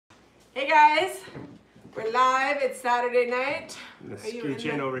Hey guys, we're live. It's Saturday night. Scooch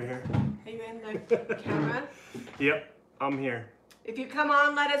in over here. Are you in the camera? Yep, I'm here. If you come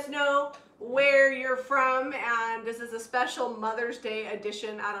on, let us know where you're from. And this is a special Mother's Day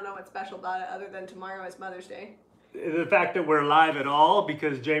edition. I don't know what's special about it other than tomorrow is Mother's Day. The fact that we're live at all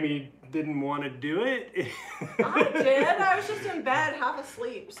because Jamie didn't want to do it. I did. I was just in bed, half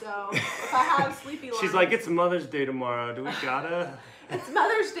asleep. So if I had sleepy lines. She's like, it's Mother's Day tomorrow. Do we gotta? It's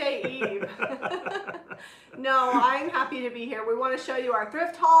Mother's Day Eve. No, I'm happy to be here. We want to show you our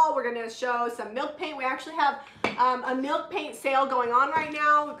thrift haul. We're going to show some milk paint. We actually have a milk paint sale going on right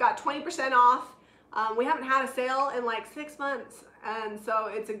now. We've got 20% off. We haven't had a sale in like 6 months, and so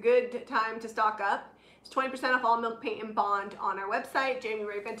it's a good time to stock up. It's 20% off all milk paint and bond on our website,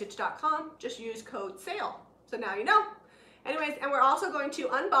 jamirayvintage.com. Just use code SALE. So now you know. Anyways, and we're also going to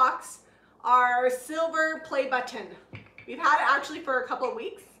unbox our silver play button. We've had it actually for a couple of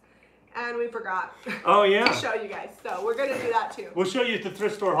weeks, and we forgot to show you guys. So we're going to do that too. We'll show you the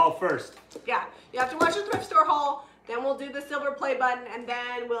thrift store haul first. Yeah, you have to watch the thrift store haul, then we'll do the silver play button, and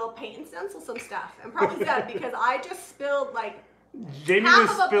then we'll paint and stencil some stuff. And probably Zeb, because I just spilled like Jamie was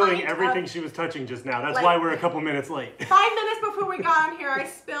spilling everything she was touching just now. That's why we're a couple minutes late. 5 minutes before we got on here, I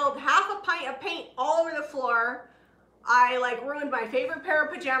spilled half a pint of paint all over the floor. I like ruined my favorite pair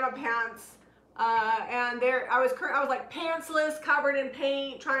of pajama pants. And I was like pantsless, covered in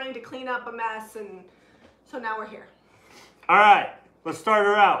paint, trying to clean up a mess, and so now we're here. All right, let's start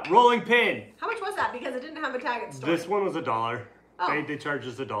her out. Rolling pin. How much was that? Because it didn't have a tag at the store. This one was $1. Oh. They charged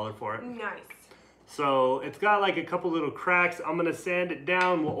us $1 for it. Nice. So it's got like a couple little cracks. I'm gonna sand it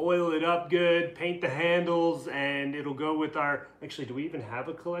down. We'll oil it up good, paint the handles, and it'll go with our. Actually, do we even have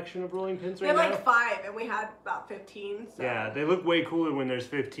a collection of rolling pins right now? We have like 5, and we had about 15. So. Yeah, they look way cooler when there's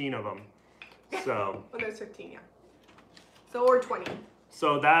 15 of them. So. When there's 15, yeah. So or 20.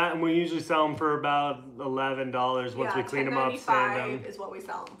 So that, and we usually sell them for about $11 once we clean them up, sand them. Is what we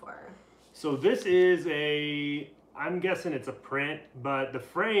sell them for. So this is I'm guessing it's a print, but the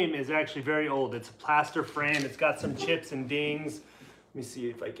frame is actually very old. It's a plaster frame. It's got some chips and dings. Let me see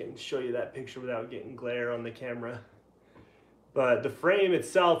if I can show you that picture without getting glare on the camera. But the frame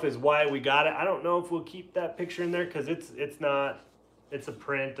itself is why we got it. I don't know if we'll keep that picture in there because it's a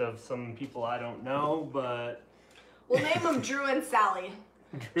print of some people I don't know, but... We'll name them Drew and Sally.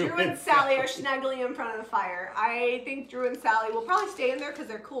 Drew and Sally are snuggling in front of the fire. I think Drew and Sally will probably stay in there because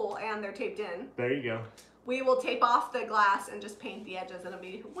they're cool and they're taped in. There you go. We will tape off the glass and just paint the edges, and it'll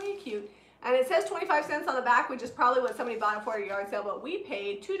be way cute. And it says 25 cents on the back, which is probably what somebody bought it for at a yard sale, but we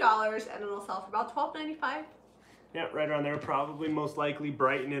paid $2 and it'll sell for about $12.95. Yeah, right around there. Probably most likely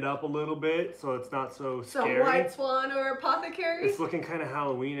brighten it up a little bit so it's not so scary. So White Swan or Apothecary? It's looking kind of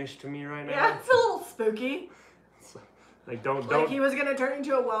Halloweenish to me right now. Yeah, it's a little spooky. Like don't. Like he was gonna turn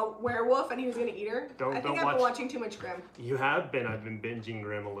into a werewolf and he was gonna eat her. I think I've been watching too much Grimm. You have been. I've been binging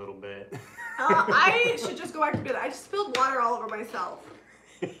Grimm a little bit. I should just go back to bed. I just spilled water all over myself.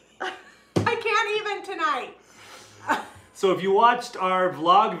 I can't even tonight. So if you watched our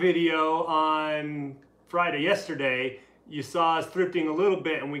vlog video on Friday yesterday, you saw us thrifting a little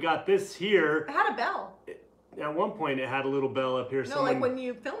bit, and we got this here. It had a bell. At one point, it had a little bell up here. No, like when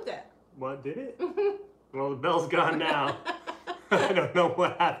you filmed it. What, did it? Well, the bell's gone now. I don't know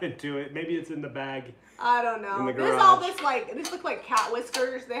what happened to it. Maybe it's in the bag. I don't know. In the garage. These look like cat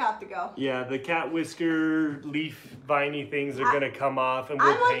whiskers. They have to go. Yeah, the cat whisker leaf viney things are gonna come off, and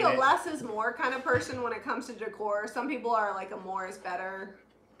we'll paint it. I'm like a less is more kind of person when it comes to decor. Some people are like a more is better.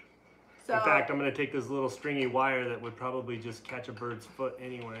 So, in fact, I'm gonna take this little stringy wire that would probably just catch a bird's foot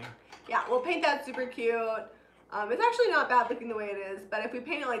anyway. Yeah, we'll paint that super cute. It's actually not bad looking the way it is, but if we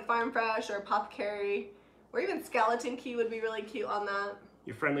paint it like Farm Fresh or Apothecary, or even Skeleton Key would be really cute on that.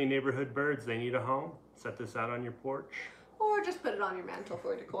 Your friendly neighborhood birds, they need a home. Set this out on your porch. Or just put it on your mantle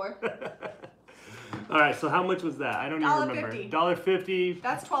for decor. All right, so how much was that? I don't even remember. $1.50.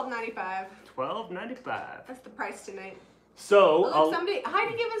 That's $12.95. $12.95. That's the price tonight. So, look,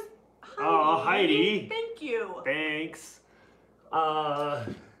 Heidi give us... Oh, Heidi. Thank you. Thanks.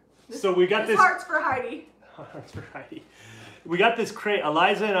 So we got this... Hearts for Heidi. Hearts for Heidi. We got this crate.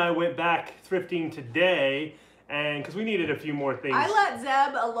 Eliza and I went back thrifting today, and because we needed a few more things. I let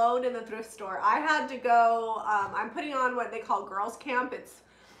Zeb alone in the thrift store. I had to go, I'm putting on what they call girls camp. It's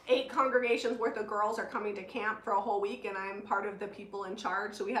 8 congregations worth of girls are coming to camp for a whole week, and I'm part of the people in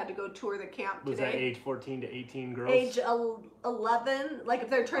charge, so we had to go tour the camp today. Was that age 14 to 18 girls? Age 11, like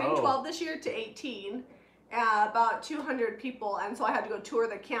if they're turning 12 this year, to 18, about 200 people, and so I had to go tour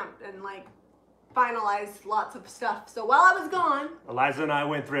the camp and like finalize lots of stuff. So while I was gone, Eliza and I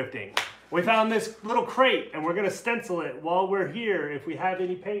went thrifting. We found this little crate and we're gonna stencil it while we're here if we have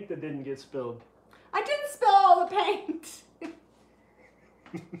any paint that didn't get spilled. I didn't spill all the paint.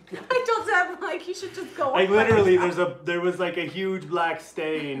 I told Zeb, like, you should just go. Like literally, there was like a huge black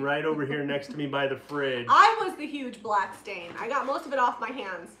stain right over here next to me by the fridge. I was the huge black stain. I got most of it off my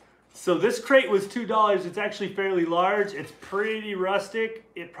hands. So this crate was $2. It's actually fairly large. It's pretty rustic.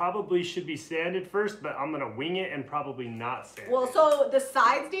 It probably should be sanded first, but I'm gonna wing it and probably not sand it. Well, so the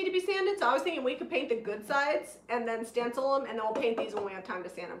sides need to be sanded. So I was thinking we could paint the good sides and then stencil them, and then we'll paint these when we have time to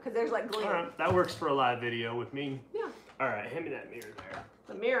sand them because there's like glue. All right, that works for a live video with me. Yeah. All right, hand me that mirror there.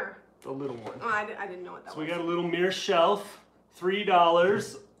 The mirror. The little one. Oh, I didn't know what that was. So we got a little mirror shelf,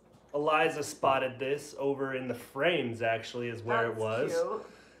 $3. Eliza spotted this over in the frames actually is where it was. Cute.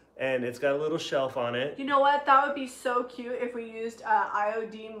 And it's got a little shelf on it. You know what? That would be so cute if we used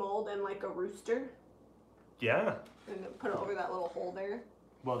IOD mold and like a rooster. Yeah. And put it over that little hole there.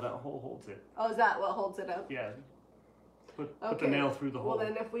 Well, that hole holds it. Oh, is that what holds it up? Yeah. Put the nail through the hole. Well,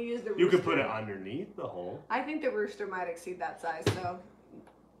 then if we use the rooster. You could put it underneath the hole. I think the rooster might exceed that size, so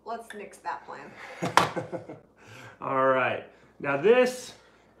let's nix that plan. All right. Now this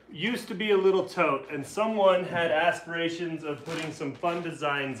used to be a little tote, and someone had aspirations of putting some fun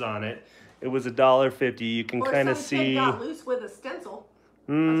designs on it. It was $1.50. You can kind of see. Got loose with a stencil.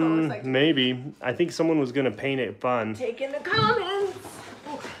 That's what it looks like. Maybe. I think someone was gonna paint it fun. Take in the comments.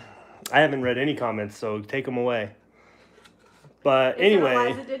 I haven't read any comments, so take them away. But anyway,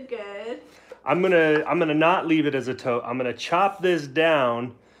 Eliza did good. I'm gonna not leave it as a tote. I'm gonna chop this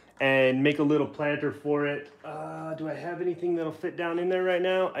down and make a little planter for it. Do I have anything that'll fit down in there right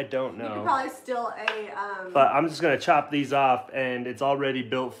now? I don't know. You could probably still But I'm just gonna chop these off, and it's already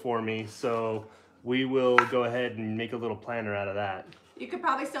built for me, so we will go ahead and make a little planter out of that. You could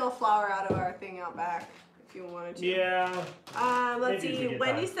probably still a flower out of our thing out back if you wanted to. Yeah. Let's see.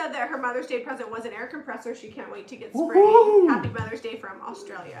 Wendy said that her Mother's Day present was an air compressor. She can't wait to get sprayed. Woo-hoo! Happy Mother's Day from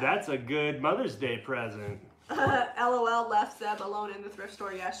Australia. That's a good Mother's Day present. LOL, left Zeb alone in the thrift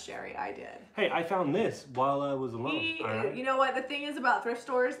store. Yes, Sherry, I did. Hey, I found this while I was alone. You know what? The thing is about thrift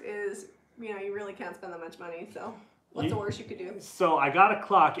stores is, you know, you really can't spend that much money. So what's the worst you could do? So I got a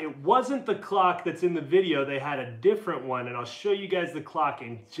clock. It wasn't the clock that's in the video. They had a different one, and I'll show you guys the clock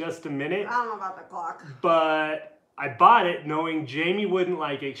in just a minute. I don't know about the clock. But I bought it knowing Jamie wouldn't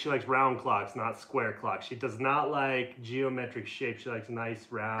like it. She likes round clocks, not square clocks. She does not like geometric shapes. She likes nice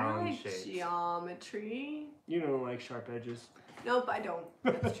round I like shapes. Geometry. You don't like sharp edges. Nope, I don't.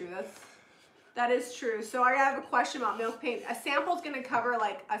 That's true. That is true. So I have a question about milk paint. A sample is going to cover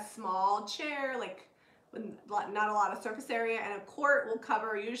like a small chair, like with not a lot of surface area, and a quart will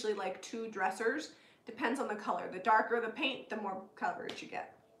cover usually like 2 dressers. Depends on the color. The darker the paint, the more coverage you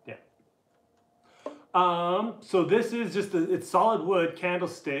get. Yeah. So this is just it's solid wood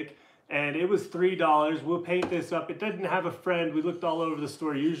candlestick, and it was $3. We'll paint this up. It doesn't have a friend. We looked all over the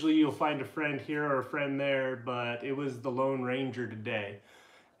store. Usually you'll find a friend here or a friend there, but it was the Lone Ranger today.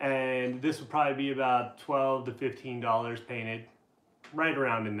 And this would probably be about $12 to $15 painted, right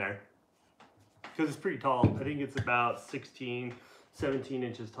around in there. Because it's pretty tall. I think it's about 16, 17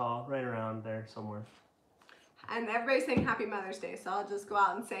 inches tall, right around there somewhere. And everybody's saying Happy Mother's Day, so I'll just go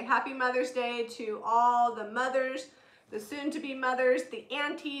out and say Happy Mother's Day to all the mothers, the soon-to-be mothers, the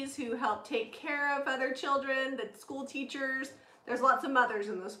aunties who help take care of other children, the school teachers. There's lots of mothers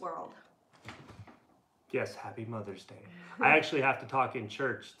in this world. Yes, Happy Mother's Day. I actually have to talk in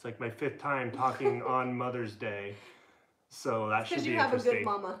church. It's like my 5th time talking on Mother's Day. So that should be interesting. Because you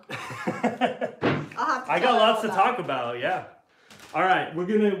have a good mama. I'll have to I got lots to talk about, yeah. All right, we're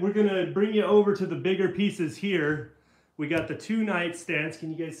gonna bring you over to the bigger pieces here. We got the 2 nightstands.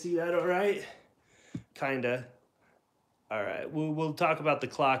 Can you guys see that all right? Kinda. All right, we'll talk about the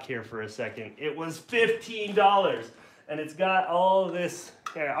clock here for a second. It was $15, and it's got all this.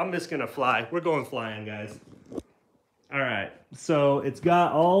 Here, I'm just gonna fly. We're going flying, guys. All right, so it's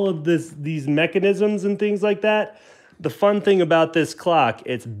got all of these mechanisms and things like that. The fun thing about this clock,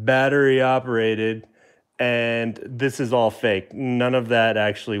 it's battery operated, and this is all fake. None of that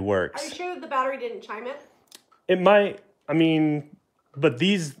actually works. Are you sure that the battery didn't chime it? It might, I mean, but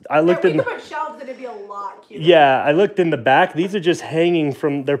these, I looked in. in. We could put shelves and it'd be a lot cuter. Yeah, I looked in the back. These are just hanging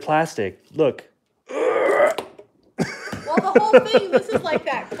from, they're plastic. Look. Well, the whole thing, this is like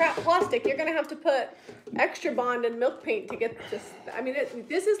that crap plastic. You're going to have to put extra bond and milk paint to get this. I mean,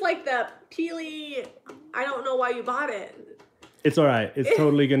 this is like the peely, I don't know why you bought it. It's all right. It's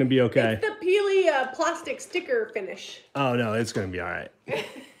totally going to be okay. It's the peely plastic sticker finish. Oh, no, it's going to be all right.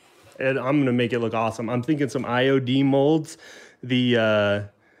 And I'm going to make it look awesome. I'm thinking some IOD molds. The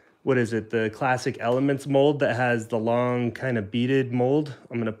what is it? The Classic Elements mold that has the long kind of beaded mold.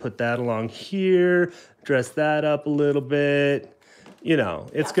 I'm going to put that along here, dress that up a little bit. You know,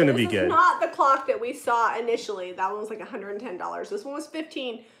 it's going to be good. This is not the clock that we saw initially. That one was like $110. This one was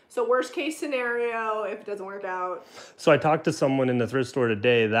 $15. So worst case scenario, if it doesn't work out. So I talked to someone in the thrift store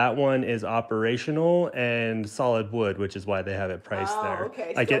today. That one is operational and solid wood, which is why they have it priced there.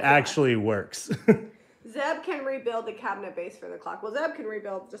 Okay. Like it actually works. Zeb can rebuild the cabinet base for the clock. Well, Zeb can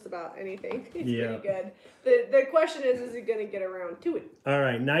rebuild just about anything. He's Yeah. pretty good. The question is he going to get around to it? All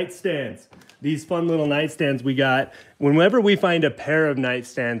right, nightstands. These fun little nightstands we got. Whenever we find a pair of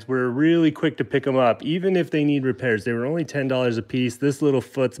nightstands, we're really quick to pick them up, even if they need repairs. They were only $10 a piece. This little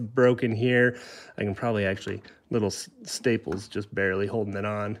foot's broken here. I can probably actually, little staples just barely holding it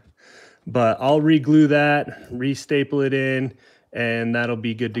on. But I'll re-glue that, re-staple it in, and that'll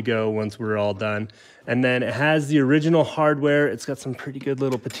be good to go once we're all done. And then it has the original hardware. It's got some pretty good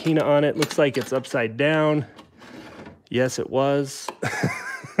little patina on it. Looks like it's upside down. Yes, it was.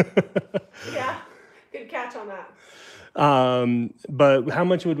 Yeah, good catch on that. But how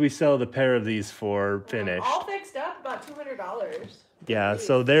much would we sell the pair of these for finished? All fixed up, about $200. Yeah,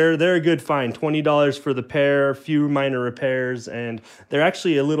 so they're a good find. $20 for the pair, few minor repairs, and they're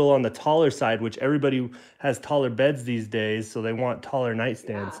actually a little on the taller side, which everybody has taller beds these days, so they want taller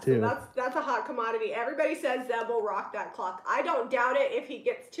nightstands too. So that's a hot commodity. Everybody says Zeb will rock that clock. I don't doubt it if he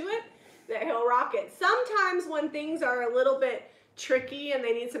gets to it, that he'll rock it. Sometimes when things are a little bit tricky and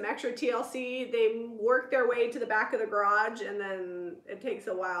they need some extra TLC, they work their way to the back of the garage, and then it takes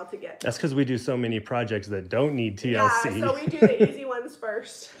a while to get. That's because we do so many projects that don't need TLC. Yeah, so we do the easy ones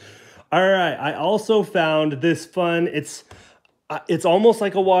first. All right, I also found this fun. It's almost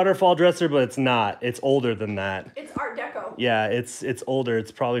like a waterfall dresser, but it's not. It's older than that. It's Art Deco. Yeah, it's older.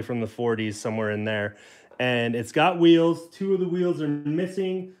 It's probably from the 40s, somewhere in there. And it's got wheels. 2 of the wheels are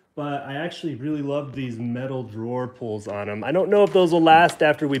missing. But I actually really love these metal drawer pulls on them. I don't know if those will last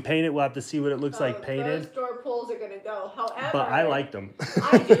after we paint it. We'll have to see what it looks like painted. Those drawer pulls are going to go. However, but I liked them.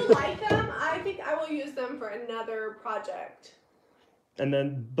 I do like them. I think I will use them for another project. And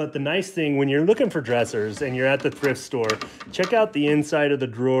then, but the nice thing, when you're looking for dressers and you're at the thrift store, check out the inside of the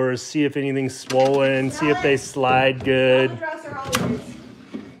drawers, see if anything's swollen, see if they slide good. Dresser always.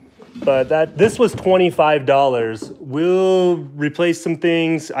 But this was $25. We'll replace some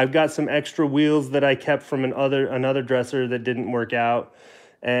things. I've got some extra wheels that I kept from another dresser that didn't work out.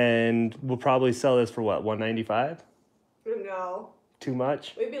 And we'll probably sell this for what, $195? No. Too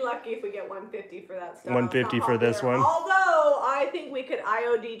much? We'd be lucky if we get $150 for that stuff. $150 for this one. Although I think we could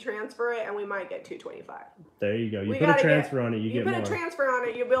IOD transfer it and we might get $225. There you go. You put a transfer on it, you get more. You put a transfer on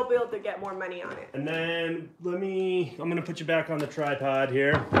it, you will be able to get more money on it. And then I'm gonna put you back on the tripod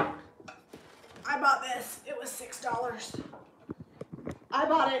here. I bought this. It was $6. I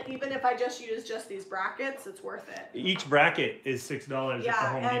bought it even if I just use these brackets. It's worth it. Each bracket is $6 yeah, at the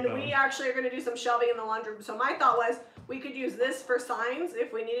Home Depot. And we actually are going to do some shelving in the laundry room. So my thought was we could use this for signs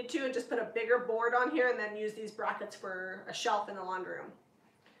if we needed to, and just put a bigger board on here, and then use these brackets for a shelf in the laundry room.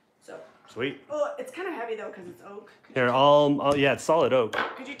 So sweet. Oh, it's kind of heavy though because it's oak. Here, yeah, it's solid oak.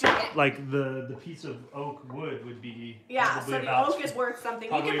 Could you take it? Like the piece of oak wood would be. Yeah, so the oak is worth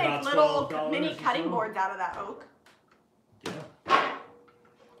something. You can make little mini cutting boards out of that oak. Yeah.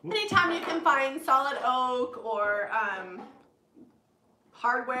 Anytime you can find solid oak or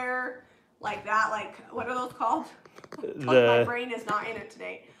hardware like that, like what are those called? My brain is not in it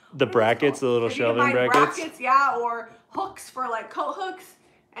today. The brackets, the little shelving brackets. Yeah, or hooks for like coat hooks,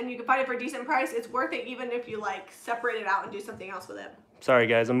 and you can find it for a decent price. It's worth it even if you like separate it out and do something else with it. Sorry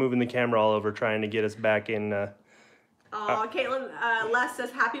guys, I'm moving the camera all over trying to get us back in. Caitlin, Les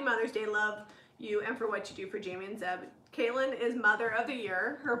says, Happy Mother's Day, love you and for what you do for Jamie and Zeb. Caitlin is Mother of the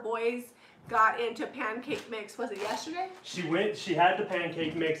Year. Her boys got into pancake mix. Was it yesterday? She had the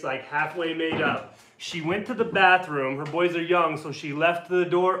pancake mix like halfway made up. She went to the bathroom. Her boys are young, so she left the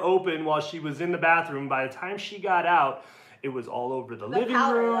door open while she was in the bathroom. By the time she got out, it was all over the living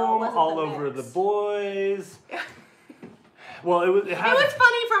room, all over the boys. Well, it was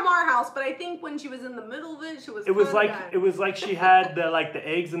funny from our house, but I think when she was in the middle of it, it was like she had the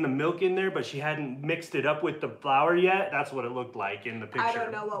eggs and the milk in there, but she hadn't mixed it up with the flour yet. That's what it looked like in the picture. I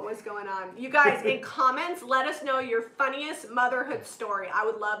don't know what was going on. You guys, in comments, let us know your funniest motherhood story. I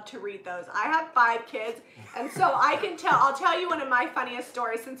would love to read those. I have 5 kids, and so I'll tell you one of my funniest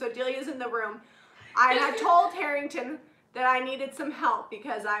stories since Odelia's in the room. I had told Harrington that I needed some help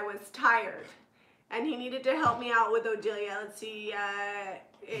because I was tired. And he needed to help me out with Odelia. Let's see.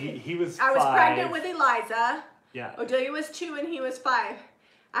 He was 5. I was pregnant with Eliza. Yeah. Odelia was 2 and he was 5.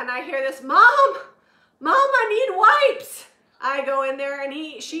 And I hear this, Mom, I need wipes. I go in there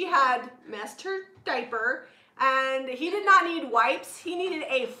and she had messed her diaper and he did not need wipes. He needed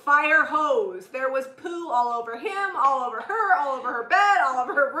a fire hose. There was poo all over him, all over her, all over her bed, all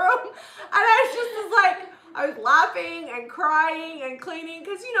over her room. And I was laughing and crying and cleaning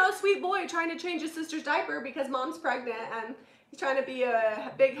because, you know, sweet boy trying to change his sister's diaper because mom's pregnant and he's trying to be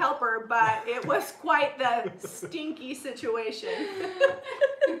a big helper, but it was quite the stinky situation.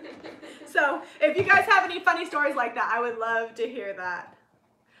 So if you guys have any funny stories like that, I would love to hear that.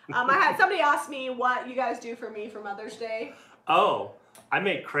 I had somebody ask me what you guys do for me for Mother's Day. Oh, I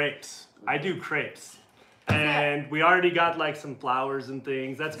make crepes. I do crepes. And we already got like some flowers and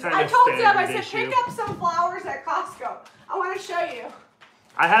things. That's kind of standard issue. I told Zeb, I said, pick up some flowers at Costco. I want to show you.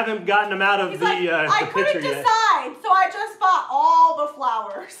 I haven't gotten them out of the picture yet. I couldn't decide, so I just bought all the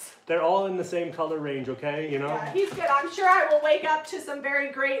flowers. They're all in the same color range, okay? You know? Yeah, he's good. I'm sure I will wake up to some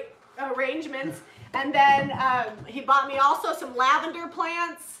very great arrangements. And then he bought me also some lavender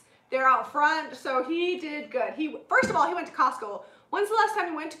plants. They're out front, so he did good. First of all, he went to Costco. When's the last time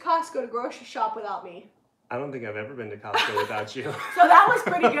you went to Costco to grocery shop without me? I don't think I've ever been to Costco without you. So that was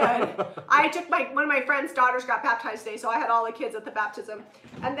pretty good. I took one of my friend's daughters got baptized today, so I had all the kids at the baptism.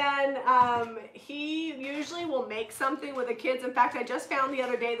 And then he usually will make something with the kids. In fact, I just found the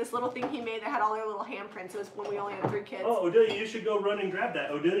other day this little thing he made that had all their little handprints. It was when we only had 3 kids. Oh, Odelia, you should go run and grab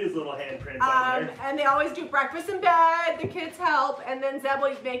that. Odelia's little handprints on there. And they always do breakfast in bed. The kids help. And then Zeb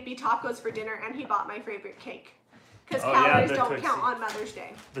will make me tacos for dinner, and he bought my favorite cake. Because calories don't count on Mother's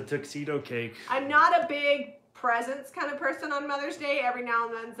Day. The tuxedo cake. I'm not a big presents kind of person on Mother's Day. Every now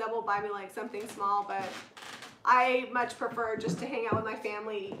and then Zeb will buy me like something small, but I much prefer just to hang out with my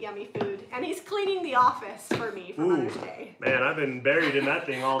family, eat yummy food. And he's cleaning the office for me for Mother's Day. Man, I've been buried in that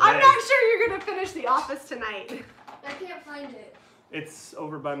thing all day. I'm not sure you're going to finish the office tonight. I can't find it. It's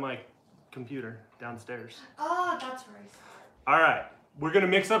over by my computer downstairs. Oh, that's right. All right, we're going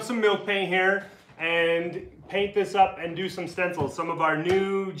to mix up some milk paint here and paint this up and do some stencils. Some of our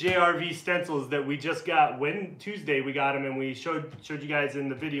new JRV stencils that we just got. Tuesday we got them and we showed you guys in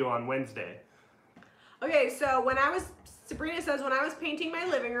the video on Wednesday. Okay, so Sabrina says when I was painting my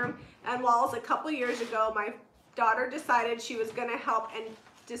living room and walls a couple years ago, my daughter decided she was going to help and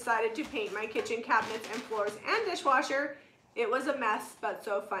decided to paint my kitchen cabinets and floors and dishwasher. It was a mess, but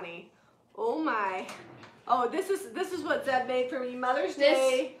so funny. Oh my. Oh, this is what Zeb made for me. Mother's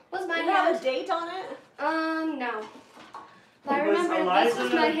Day. Was my hand. Did it have a date on it? No. But I remember this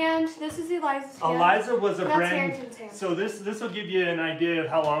was my hand. This is Eliza's hand. Eliza was a That's brand. Harrington's hand. So this will give you an idea of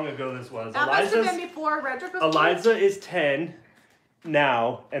how long ago this was. That must have been before Redrick was born. Eliza is 10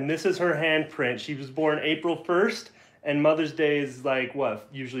 now, and this is her handprint. She was born April 1st, and Mother's Day is like what?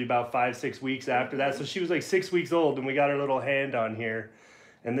 Usually about 5-6 weeks after that. So she was like 6 weeks old, and we got her little hand on here.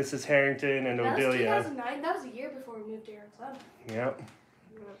 And this is Harrington and Odelia. That was 2009. That was a year before we moved to Arizona. Yep.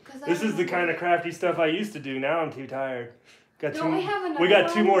 This is the kind of crafty stuff I used to do. Now I'm too tired. We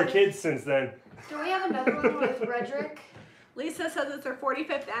got 2 more kids since then. Do we have another one with Redrick? Lisa says it's her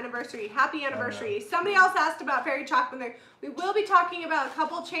 45th anniversary. Happy anniversary. Somebody else asked about fairy chalk. We will be talking about a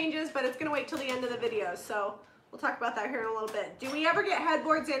couple changes, but it's going to wait till the end of the video. So we'll talk about that here in a little bit. Do we ever get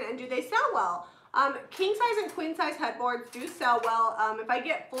headboards in and do they sell well? King size and queen size headboards do sell well. If I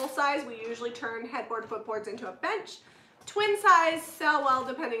get full size, we usually turn headboard footboards into a bench. Twin size sell well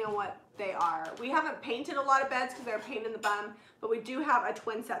depending on what they are. We haven't painted a lot of beds because they're a pain in the bum, but we do have a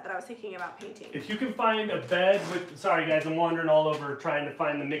twin set that I was thinking about painting. If you can find a bed with, sorry guys, I'm wandering all over trying to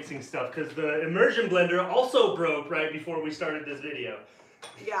find the mixing stuff because the immersion blender also broke right before we started this video.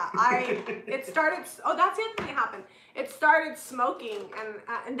 Yeah, it started, oh, that's the other thing that happened. It started smoking,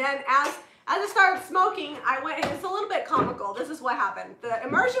 and then as it started smoking, it's a little bit comical. This is what happened. The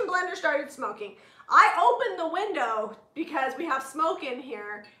immersion blender started smoking. I opened the window because we have smoke in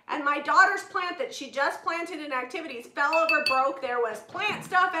here, and my daughter's plant that she just planted in activities fell over, broke. There was plant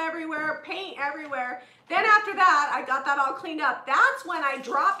stuff everywhere, paint everywhere. Then after that, I got that all cleaned up. That's when I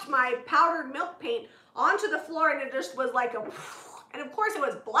dropped my powdered milk paint onto the floor, and it just was like and of course it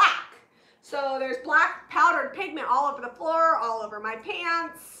was black. So there's black powdered pigment all over the floor, all over my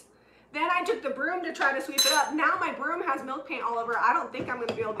pants. Then I took the broom to try to sweep it up. Now my broom has milk paint all over. I don't think I'm going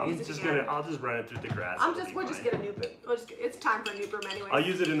to be able to use it again. I'll just run it through the grass. We'll just get a new broom. It's time for a new broom anyway. I'll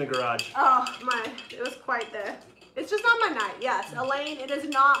use it in the garage. Oh it was quite it's just not my night. Yes, Elaine, it is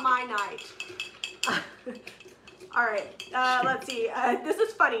not my night. All right, let's see. This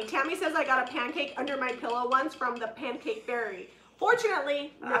is funny. Tammy says I got a pancake under my pillow once from the Pancake Fairy.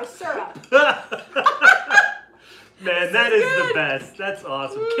 Fortunately, no syrup. Man, that is the best. That's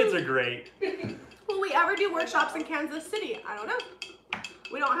awesome. Kids are great. Will we ever do workshops in Kansas City? I don't know.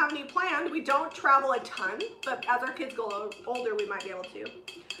 We don't have any planned. We don't travel a ton, but as our kids go older, we might be able to.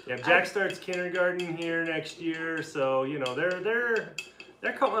 Yeah, Jack starts kindergarten here next year, so you know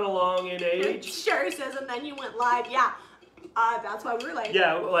they're coming along in age. Sherry says, and then you went live. Yeah, that's why we were late.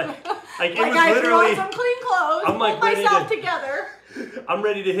 Yeah, like it like was I literally. threw on some clean clothes, I'm like pulled myself ready together. I'm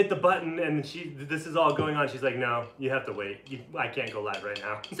ready to hit the button, and this is all going on. She's like, no, you have to wait. I can't go live right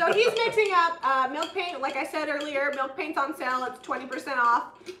now. So he's mixing up milk paint. Like I said earlier, milk paint's on sale. It's 20%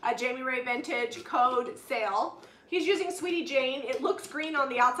 off. Jami Ray Vintage code sale. He's using Sweetie Jane. It looks green on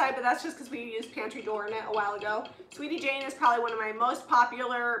the outside, but that's just because we used Pantry Door in it a while ago. Sweetie Jane is probably one of my most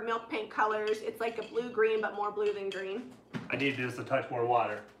popular milk paint colors. It's like a blue-green, but more blue than green. I need just a touch more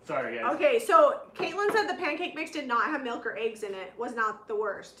water. Sorry, guys. Okay, so Caitlin said the pancake mix did not have milk or eggs in it. Was not the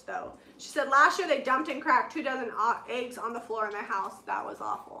worst, though. She said last year they dumped and cracked 2 dozen eggs on the floor in their house. That was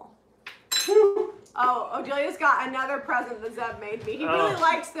awful. Oh, Odelia's got another present that Zeb made me. He really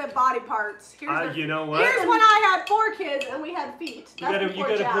likes the body parts. You know what? Here's when I had 4 kids and we had feet. You gotta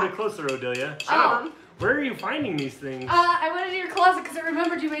put it closer, Odelia. Where are you finding these things? I went into your closet because I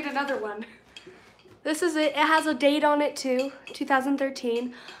remembered you made another one. This is it. It has a date on it too,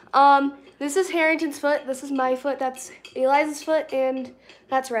 2013. This is Harrington's foot. This is my foot. That's Eliza's foot, and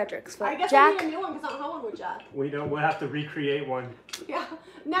that's Redrick's foot. I guess Jack. I need a new one because I don't have one with Jack. We'll have to recreate one. Yeah.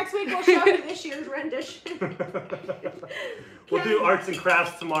 Next week we'll show you this year's rendition. We'll do arts and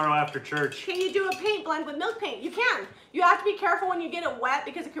crafts tomorrow after church. Can you do a paint blend with milk paint? You can. You have to be careful when you get it wet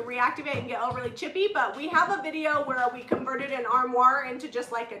because it can reactivate and get overly chippy, but we have a video where we converted an armoire into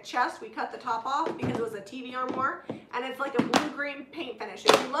just like a chest. We cut the top off because it was a TV armoire, and it's like a blue-green paint finish.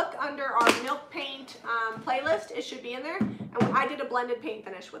 If you look under our milk paint playlist, it should be in there, and I did a blended paint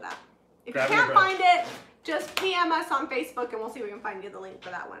finish with that. If you can't find it, just PM us on Facebook and we'll see if we can find you the link for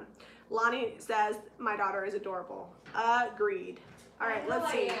that one. Lonnie says, my daughter is adorable. Agreed. All right,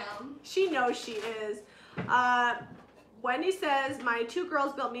 let's see. She knows she is. Wendy says, my 2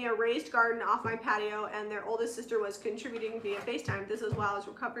 girls built me a raised garden off my patio and their oldest sister was contributing via FaceTime. This is while I was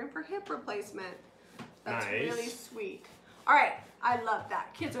recovering for hip replacement. That's really sweet. All right, I love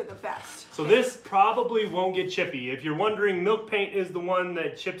that. Kids are the best. So this probably won't get chippy. If you're wondering, milk paint is the one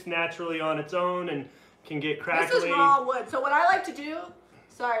that chips naturally on its own and can get crackly. This is raw wood. So what I like to do,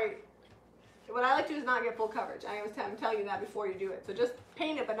 what I like to do is not get full coverage. I'm telling you that before you do it. So just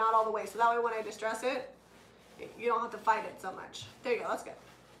paint it, but not all the way. So that way when I distress it, you don't have to fight it so much. There you go, that's good.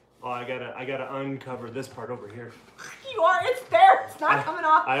 Oh, I gotta uncover this part over here. It's there, it's not coming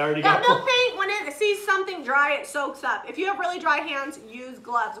off. I already got milk paint, when it sees something dry, it soaks up. If you have really dry hands, use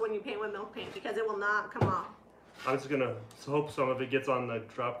gloves when you paint with milk paint because it will not come off. I'm just gonna hope some of it gets on the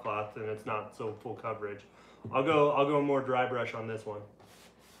drop cloth and it's not so full coverage. I'll go more dry brush on this one.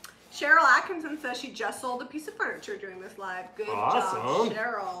 Cheryl Atkinson says she just sold a piece of furniture during this live. Good job,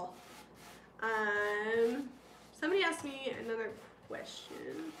 Cheryl. Somebody asked me another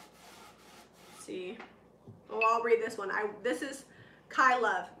question. Let's see. Oh, I'll read this one. This is Kai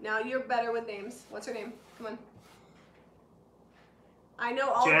Love. Now you're better with names. What's her name? Come on. I know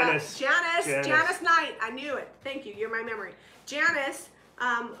all about Janice Knight. I knew it. Thank you. You're my memory. Janice,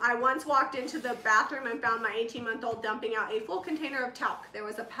 I once walked into the bathroom and found my 18-month-old dumping out a full container of talc. There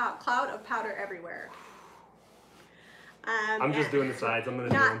was a cloud of powder everywhere. I'm just doing the sides. I'm gonna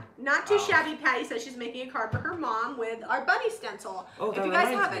do them. Not too shabby. Patty says she's making a card for her mom with our bunny stencil. Oh, if you guys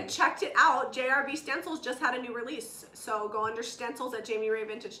haven't checked it out, JRV Stencils just had a new release. So go under stencils at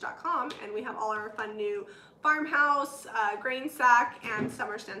jamirayvintage.com and we have all our fun new farmhouse, grain sack, and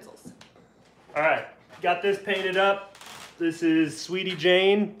summer stencils. All right, got this painted up. This is Sweetie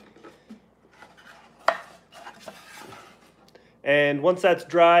Jane. And once that's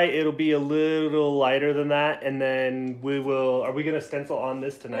dry, it'll be a little lighter than that, and then are we gonna stencil on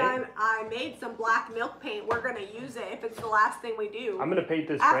this tonight? Yeah, I made some black milk paint. We're gonna use it if it's the last thing we do. I'm gonna paint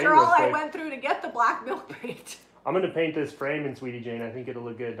this frame After all I went through to get the black milk paint. I'm gonna paint this frame in Sweetie Jane. I think it'll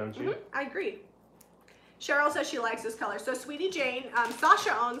look good, don't you? I agree. Cheryl says she likes this color. So Sweetie Jane,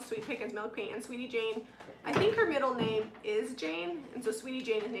 Sasha owns Sweet Pickens Milk Paint, and Sweetie Jane, I think her middle name is Jane, and so Sweetie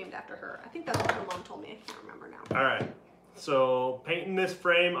Jane is named after her. I think that's what her mom told me. I can't remember now. All right. So painting this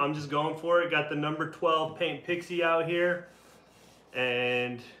frame, I'm just going for it. Got the number 12 paint pixie out here,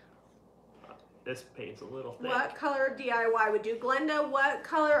 and this paint's a little thick. What color DIY would do? Glenda, what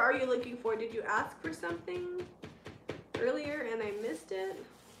color are you looking for? Did you ask for something earlier and I missed it?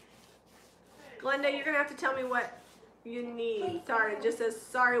 Glenda, you're gonna have to tell me what you need. Sorry, it just says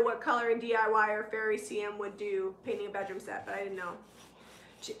sorry what color in DIY or Fairy CM would do painting a bedroom set, but I didn't know.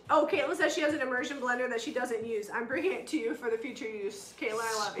 Caitlin says she has an immersion blender that she doesn't use. I'm bringing it to you for the future use. Caitlin,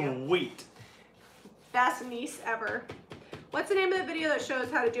 I love you. Sweet. Best niece ever. What's the name of the video that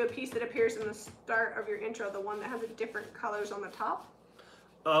shows how to do a piece that appears in the start of your intro? The one that has the different colors on the top?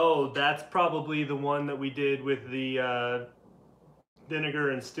 Oh, that's probably the one that we did with the vinegar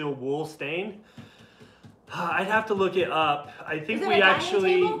and steel wool stain. I'd have to look it up. I think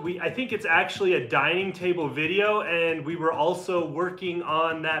I think it's actually a dining table video, and we were also working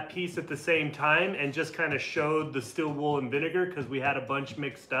on that piece at the same time and just kind of showed the steel wool and vinegar because we had a bunch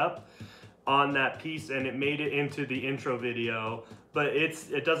mixed up on that piece, and it made it into the intro video, but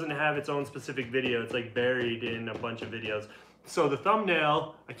it doesn't have its own specific video. It's like buried in a bunch of videos. So the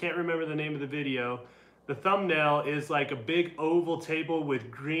thumbnail, I can't remember the name of the video. The thumbnail is like a big oval table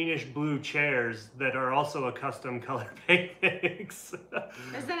with greenish blue chairs that are also a custom color paint mix.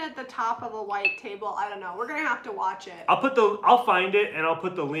 Isn't it the top of a white table? I don't know. We're gonna have to watch it. I'll find it and I'll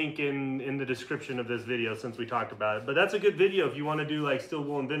put the link in the description of this video since we talked about it. But that's a good video if you want to do like steel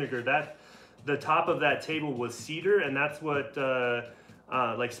wool and vinegar. The top of that table was cedar, and that's what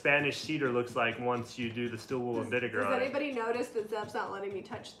like Spanish cedar looks like once you do the steel wool and vinegar on it. Does anybody notice that Zeb's not letting me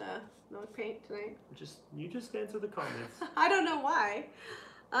touch the milk paint tonight? You just answer the comments. I don't know why.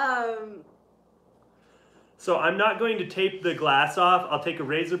 So I'm not going to tape the glass off. I'll take a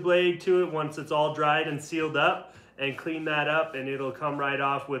razor blade to it once it's all dried and sealed up and clean that up, and it'll come right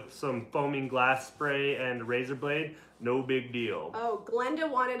off with some foaming glass spray and a razor blade. No big deal. Oh, Glenda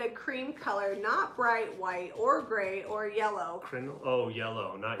wanted a cream color, not bright white or gray or yellow. Oh,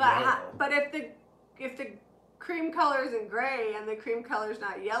 yellow, not yellow. But if the cream color isn't gray and the cream color is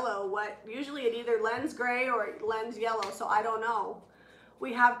not yellow, usually it either lends gray or it lends yellow, so I don't know.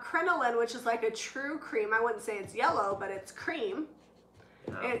 We have crinoline, which is like a true cream. I wouldn't say it's yellow, but it's cream.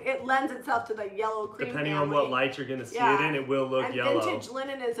 No. It lends itself to the yellow cream Depending family. on what light you're going to see it in, it will look yellow. Vintage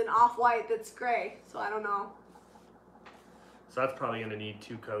linen is an off-white that's gray, so I don't know. So that's probably going to need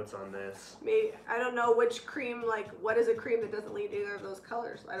 2 coats on this. Maybe, I don't know which cream, like what is a cream that doesn't need either of those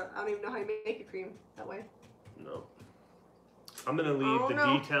colors. I don't even know how you make a cream that way. No. I'm going to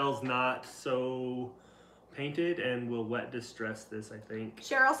leave details not so painted, and we'll wet distress this, I think.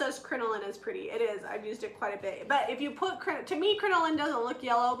 Cheryl says crinoline is pretty. It is. I've used it quite a bit. But if you put, to me, crinoline doesn't look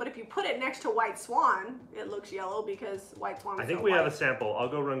yellow, but if you put it next to white swan, it looks yellow because white swan is I think so we white. have a sample. I'll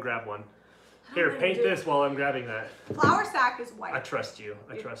go run grab one. Here, paint this while I'm grabbing that. Flour sack is white. I trust you.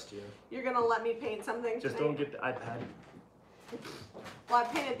 I trust you. You're going to let me paint something Just tonight? don't get the iPad. Well, I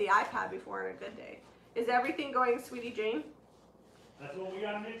painted the iPad before on a good day. Is everything going, Sweetie Jane? That's what we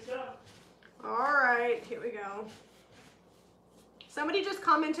got mixed up. All right, here we go. Somebody just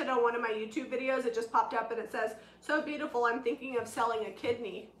commented on one of my YouTube videos. It just popped up and it says, "So beautiful, I'm thinking of selling a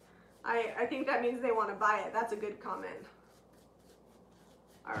kidney." I think that means they want to buy it. That's a good comment.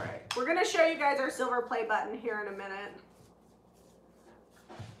 All right, we're going to show you guys our silver play button here in a minute.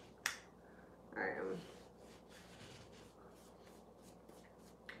 All right.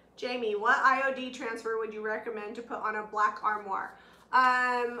 Jamie, what IOD transfer would you recommend to put on a black armoire?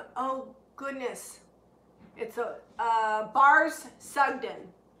 Oh goodness. It's a Bars Sugden.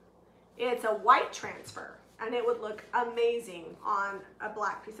 It's a white transfer, and it would look amazing on a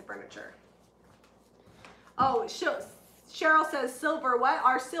black piece of furniture. Oh, Cheryl says silver. What?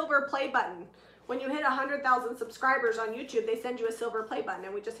 Our silver play button. When you hit 100,000 subscribers on YouTube, they send you a silver play button,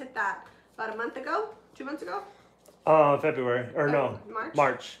 and we just hit that about a month ago, 2 months ago. February or no,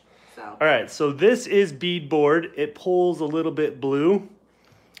 March. So. All right, so this is beadboard. It pulls a little bit blue.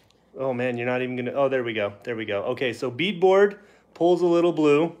 Oh man, you're not even gonna. Oh, there we go. There we go. Okay, so beadboard pulls a little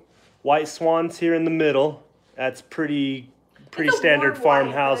blue. White swans here in the middle. That's pretty standard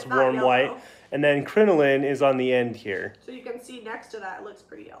farmhouse warm white. And then crinoline is on the end here. So you can see next to that, it looks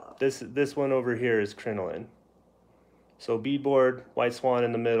pretty yellow. This one over here is crinoline. So beadboard, white swan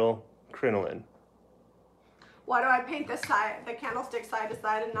in the middle, crinoline. Why do I paint this side, the candlestick side to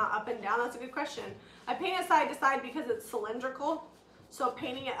side and not up and down? That's a good question. I paint it side to side because it's cylindrical. So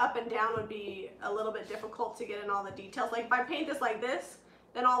painting it up and down would be a little bit difficult to get in all the details. Like if I paint this like this,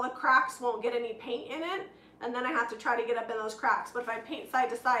 then all the cracks won't get any paint in it. And then I have to try to get up in those cracks. But if I paint side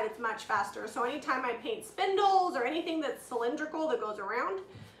to side, it's much faster. So anytime I paint spindles or anything that's cylindrical that goes around,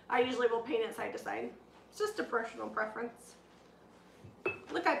 I usually will paint it side to side. It's just a personal preference.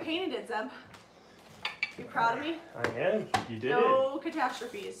 Look, I painted it, Zeb. You proud of me? I am. You did it. No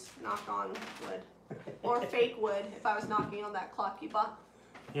catastrophes, knock on wood. Or fake wood if I was knocking on that clock you bought.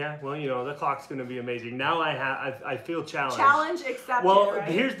 Yeah, well, you know, the clock's going to be amazing. Now I feel challenged. Challenge accepted, Well, right?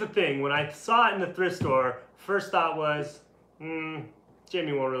 Here's the thing. When I saw it in the thrift store, first thought was,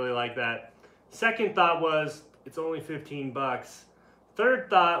 Jamie won't really like that. Second thought was, it's only 15 bucks. Third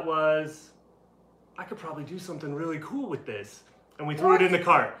thought was, I could probably do something really cool with this. And we threw it in the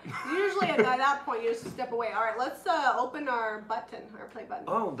cart. Usually at that point you just step away. All right, let's open our button, our play button.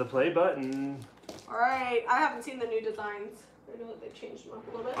 Oh, the play button. All right, I haven't seen the new designs. I know that they've changed them up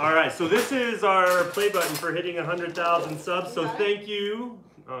a little bit. All right, so this is our play button for hitting 100,000 subs. So thank you.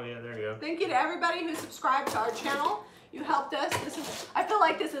 Oh yeah, there you go. Thank you to everybody who subscribed to our channel. You helped us. I feel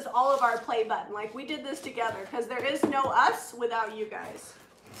like this is all of our play button. Like we did this together because there is no us without you guys.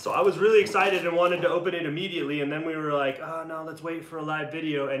 So I was really excited and wanted to open it immediately, and then we were like, oh no, let's wait for a live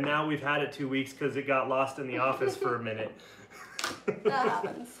video, and now we've had it 2 weeks because it got lost in the office for a minute. That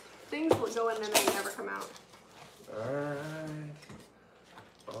happens. Things will go in and they never come out. Alright.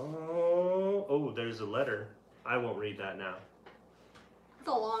 Oh, there's a letter. I won't read that now. It's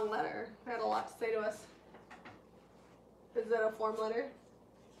a long letter. It had a lot to say to us. Is that a form letter?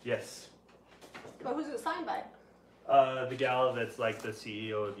 Yes. But who's it signed by? The gal that's like the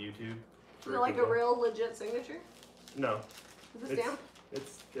CEO of YouTube. Is it like a real legit signature? No. Is it stamped?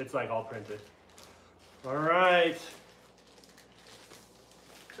 It's like all printed. All right.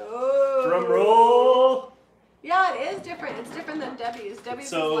 Oh. Drum roll. Yeah, it is different. It's different than Debbie's.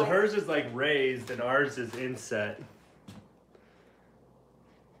 So is like, hers is like raised and ours is inset.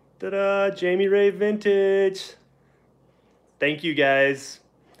 Ta-da! Jami Ray Vintage. Thank you guys.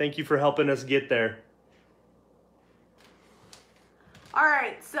 Thank you for helping us get there. All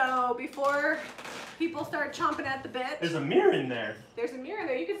right, so before people start chomping at the bit, There's a mirror in there. there's a mirror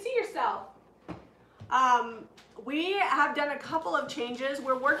there. You can see yourself. We have done a couple of changes.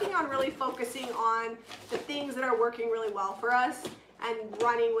 We're working on really focusing on the things that are working really well for us and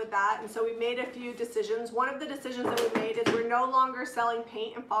running with that. And so we made a few decisions. One of the decisions that we made is we're no longer selling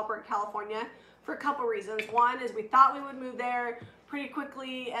paint in Fallbrook, California for a couple reasons. One is we thought we would move there pretty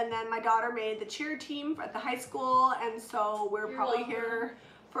quickly, and then my daughter made the cheer team at the high school, and so we're probably here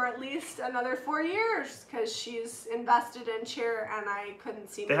for at least another 4 years because she's invested in cheer, and I couldn't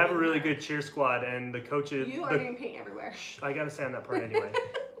see. They have a really good cheer squad, and the coaches. You are getting paint everywhere. I gotta say on that part anyway.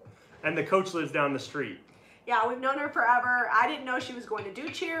 And the coach lives down the street. Yeah, we've known her forever. I didn't know she was going to do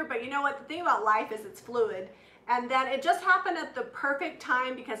cheer, but you know what? The thing about life is it's fluid. And then it just happened at the perfect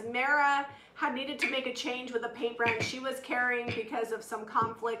time because Mara had needed to make a change with a paint brand she was carrying because of some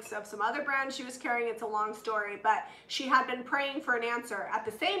conflicts of some other brands she was carrying. It's a long story, but she had been praying for an answer at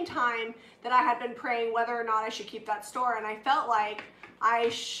the same time that I had been praying whether or not I should keep that store. And I felt like I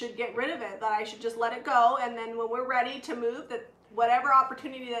should get rid of it, that I should just let it go. And then when we're ready to move, that whatever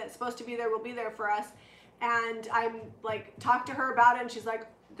opportunity that's supposed to be there will be there for us. And I'm like, talked to her about it, and she's like,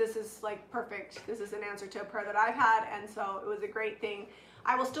 this is like perfect. This is an answer to a prayer that I've had, and so it was a great thing.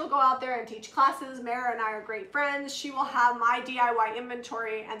 I will still go out there and teach classes. Mara and I are great friends. She will have my DIY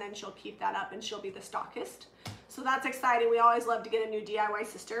inventory, and then she'll keep that up, and she'll be the stockist. So that's exciting. We always love to get a new DIY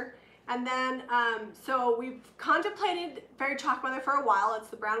sister. And then, so we've contemplated Fairy Chalk Mother for a while. It's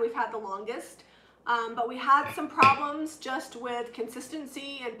the brand we've had the longest. But we had some problems just with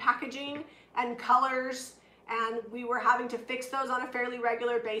consistency and packaging and colors, and we were having to fix those on a fairly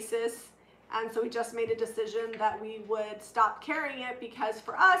regular basis. And so we just made a decision that we would stop carrying it because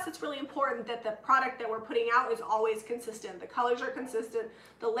for us it's really important that the product that we're putting out is always consistent. The colors are consistent,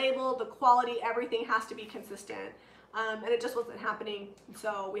 the label, the quality, everything has to be consistent. And it just wasn't happening,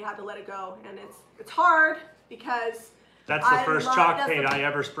 so we had to let it go. And it's hard because that's the first chalk paint I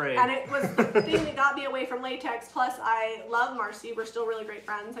ever sprayed. And it was the thing that got me away from latex. Plus I love Marcy, we're still really great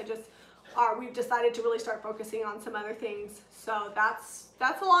friends. We've decided to really start focusing on some other things. So that's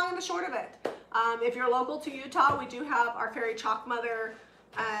the long and the short of it. If you're local to Utah, we do have our Fairy Chalk Mother.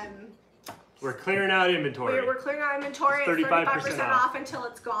 We're clearing out inventory. We're clearing out inventory. It's 35% off until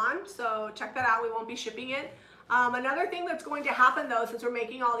it's gone. So check that out. We won't be shipping it. Another thing that's going to happen though, since we're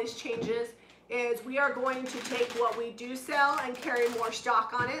making all these changes, is we are going to take what we do sell and carry more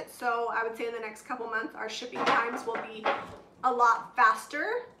stock on it. So I would say in the next couple months, our shipping times will be a lot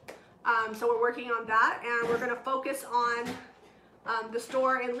faster. So we're working on that, and we're going to focus on the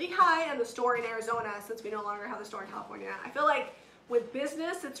store in Lehi and the store in Arizona, since we no longer have the store in California. I feel like with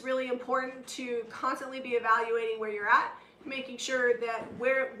business, it's really important to constantly be evaluating where you're at, making sure that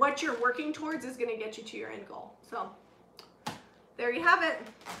what you're working towards is going to get you to your end goal. So there you have it.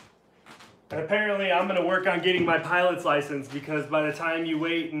 And apparently I'm going to work on getting my pilot's license, because by the time you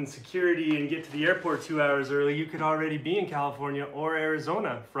wait in security and get to the airport 2 hours early, you could already be in California or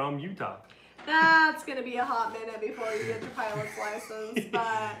Arizona from Utah. That's going to be a hot minute before you get your pilot's license,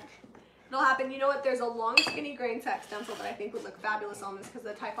 but it'll happen. You know what? There's a long, skinny grain sack stencil that I think would look fabulous on this because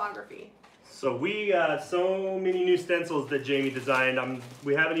of the typography. So we got so many new stencils that Jami designed.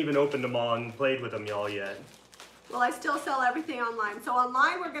 We haven't even opened them all and played with them y'all yet. Well, I still sell everything online. So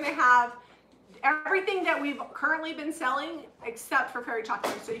online we're going to have everything that we've currently been selling except for fairy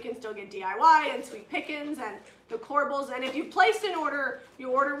chocolate. So you can still get DIY and sweet pickins and the corbels. And if you placed an order,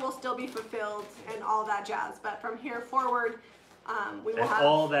 your order will still be fulfilled and all that jazz. But from here forward, we will have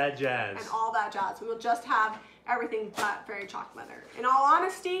all that jazz. And all that jazz. We will just have everything but fairy chocolate. In all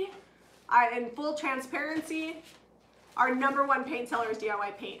honesty, in full transparency, our #1 paint seller is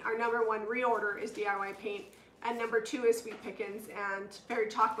DIY paint. Our #1 reorder is DIY paint. And #2 is sweet pickins. And fairy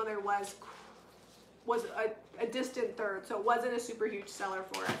chocolate was a distant third. So it wasn't a super huge seller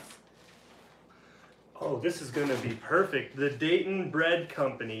for us. Oh, this is gonna be perfect. The Dayton Bread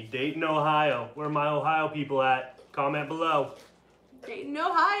Company, Dayton, Ohio. Where are my Ohio people at? Comment below. Dayton,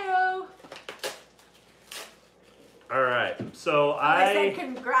 Ohio. All right, so I said